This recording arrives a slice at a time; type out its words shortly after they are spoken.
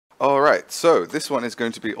Alright, so this one is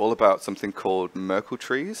going to be all about something called Merkle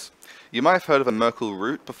Trees. You might have heard of a Merkle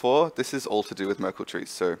root before. This is all to do with Merkle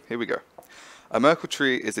trees, so here we go. A Merkle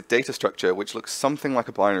tree is a data structure which looks something like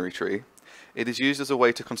a binary tree. It is used as a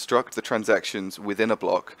way to construct the transactions within a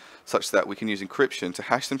block, such that we can use encryption to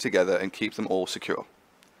hash them together and keep them all secure.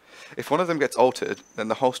 If one of them gets altered, then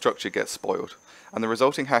the whole structure gets spoiled, and the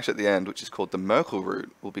resulting hash at the end, which is called the Merkle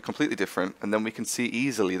root, will be completely different, and then we can see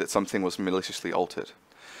easily that something was maliciously altered.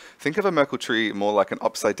 Think of a Merkle tree more like an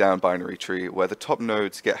upside-down binary tree, where the top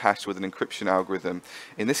nodes get hashed with an encryption algorithm.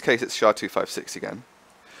 In this case, it's SHA-256 again.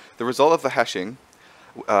 The result of the hashing,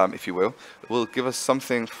 if you will give us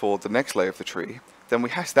something for the next layer of the tree. Then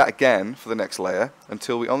we hash that again for the next layer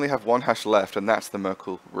until we only have one hash left, and that's the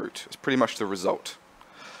Merkle root. It's pretty much the result.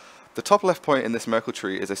 The top left point in this Merkle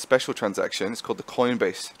tree is a special transaction. It's called the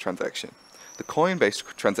coin-based transaction. The coin-based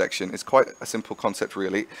transaction is quite a simple concept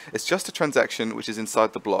really. It's just a transaction which is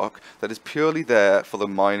inside the block that is purely there for the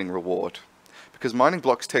mining reward. Because mining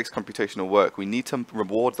blocks takes computational work, we need to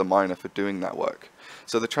reward the miner for doing that work.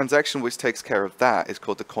 So the transaction which takes care of that is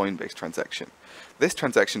called the coin-based transaction. This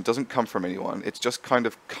transaction doesn't come from anyone, it's just kind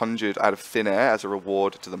of conjured out of thin air as a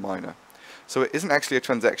reward to the miner. So it isn't actually a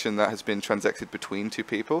transaction that has been transacted between two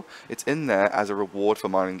people, it's in there as a reward for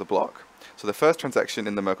mining the block. So the first transaction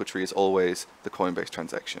in the Merkle tree is always the coin-based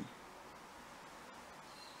transaction.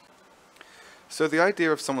 So the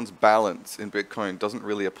idea of someone's balance in Bitcoin doesn't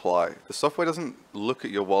really apply. The software doesn't look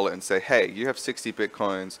at your wallet and say, hey, you have 60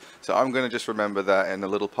 Bitcoins, so I'm going to just remember that in a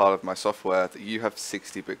little part of my software that you have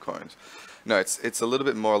 60 Bitcoins. No, it's a little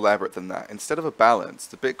bit more elaborate than that. Instead of a balance,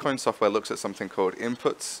 the Bitcoin software looks at something called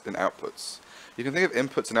inputs and outputs. You can think of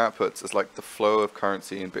inputs and outputs as like the flow of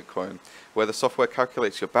currency in Bitcoin, where the software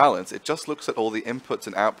calculates your balance. It just looks at all the inputs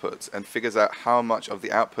and outputs and figures out how much of the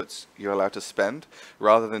outputs you're allowed to spend,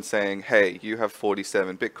 rather than saying, hey, you have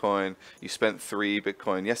 47 Bitcoin, you spent 3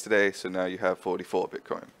 Bitcoin yesterday, so now you have 44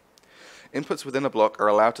 Bitcoin. Inputs within a block are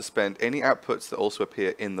allowed to spend any outputs that also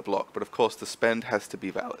appear in the block, but of course the spend has to be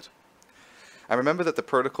valid. And remember that the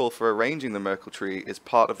protocol for arranging the Merkle tree is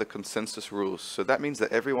part of the consensus rules, so that means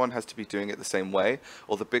that everyone has to be doing it the same way,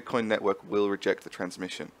 or the Bitcoin network will reject the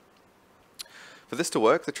transmission. For this to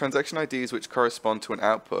work, the transaction IDs which correspond to an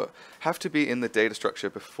output have to be in the data structure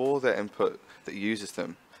before their input that uses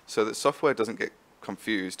them, so that software doesn't get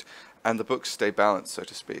confused and the books stay balanced, so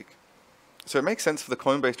to speak. So it makes sense for the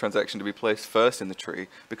Coinbase transaction to be placed first in the tree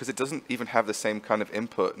because it doesn't even have the same kind of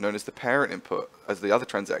input known as the parent input as the other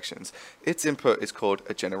transactions. Its input is called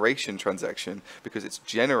a generation transaction because it's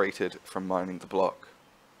generated from mining the block.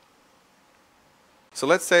 So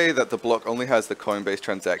let's say that the block only has the Coinbase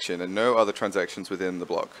transaction and no other transactions within the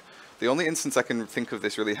block. The only instance I can think of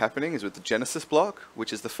this really happening is with the Genesis block,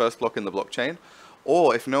 which is the first block in the blockchain,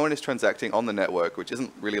 or if no one is transacting on the network, which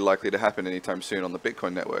isn't really likely to happen anytime soon on the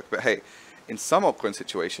Bitcoin network, but hey, in some altcoin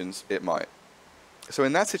situations, it might. So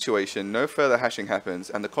in that situation, no further hashing happens,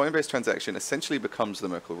 and the Coinbase transaction essentially becomes the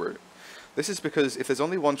Merkle root. This is because if there's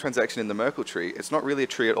only one transaction in the Merkle tree, it's not really a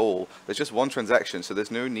tree at all. There's just one transaction, so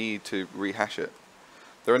there's no need to rehash it.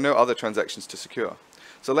 There are no other transactions to secure.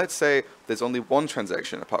 So let's say there's only one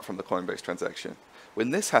transaction apart from the Coinbase transaction. When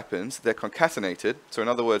this happens, they're concatenated, so in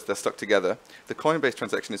other words, they're stuck together. The Coinbase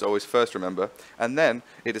transaction is always first, remember, and then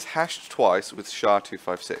it is hashed twice with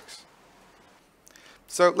SHA-256.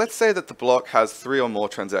 So let's say that the block has 3 or more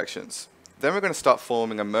transactions. Then we're going to start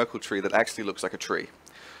forming a Merkle tree that actually looks like a tree.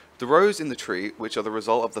 The rows in the tree, which are the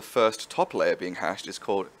result of the first top layer being hashed, is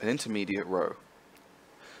called an intermediate row.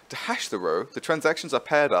 To hash the row, the transactions are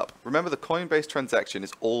paired up. Remember, the Coinbase transaction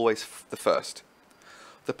is always the first.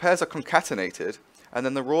 The pairs are concatenated, and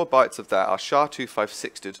then the raw bytes of that are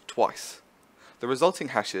SHA-256'd twice. The resulting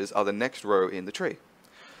hashes are the next row in the tree.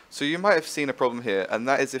 So you might have seen a problem here, and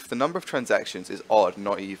that is if the number of transactions is odd,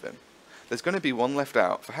 not even. There's going to be one left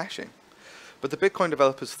out for hashing. But the Bitcoin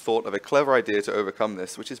developers thought of a clever idea to overcome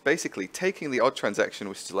this, which is basically taking the odd transaction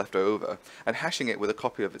which is left over and hashing it with a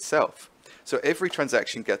copy of itself. So every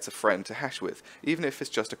transaction gets a friend to hash with, even if it's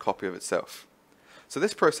just a copy of itself. So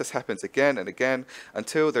this process happens again and again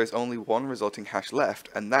until there's only one resulting hash left,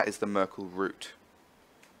 and that is the Merkle root.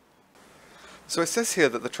 So it says here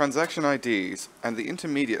that the transaction IDs and the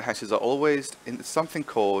intermediate hashes are always in something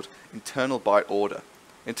called internal byte order.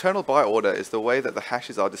 Internal byte order is the way that the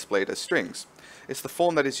hashes are displayed as strings. It's the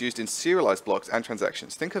form that is used in serialized blocks and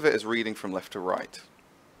transactions. Think of it as reading from left to right.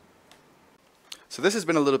 So this has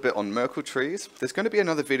been a little bit on Merkle trees. There's going to be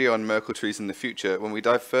another video on Merkle trees in the future when we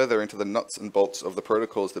dive further into the nuts and bolts of the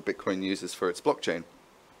protocols that Bitcoin uses for its blockchain.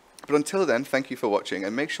 But until then, thank you for watching,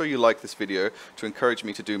 and make sure you like this video to encourage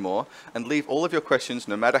me to do more, and leave all of your questions,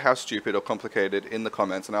 no matter how stupid or complicated, in the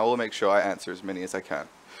comments, and I will make sure I answer as many as I can.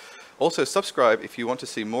 Also, subscribe if you want to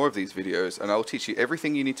see more of these videos, and I will teach you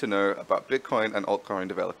everything you need to know about Bitcoin and altcoin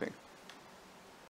developing.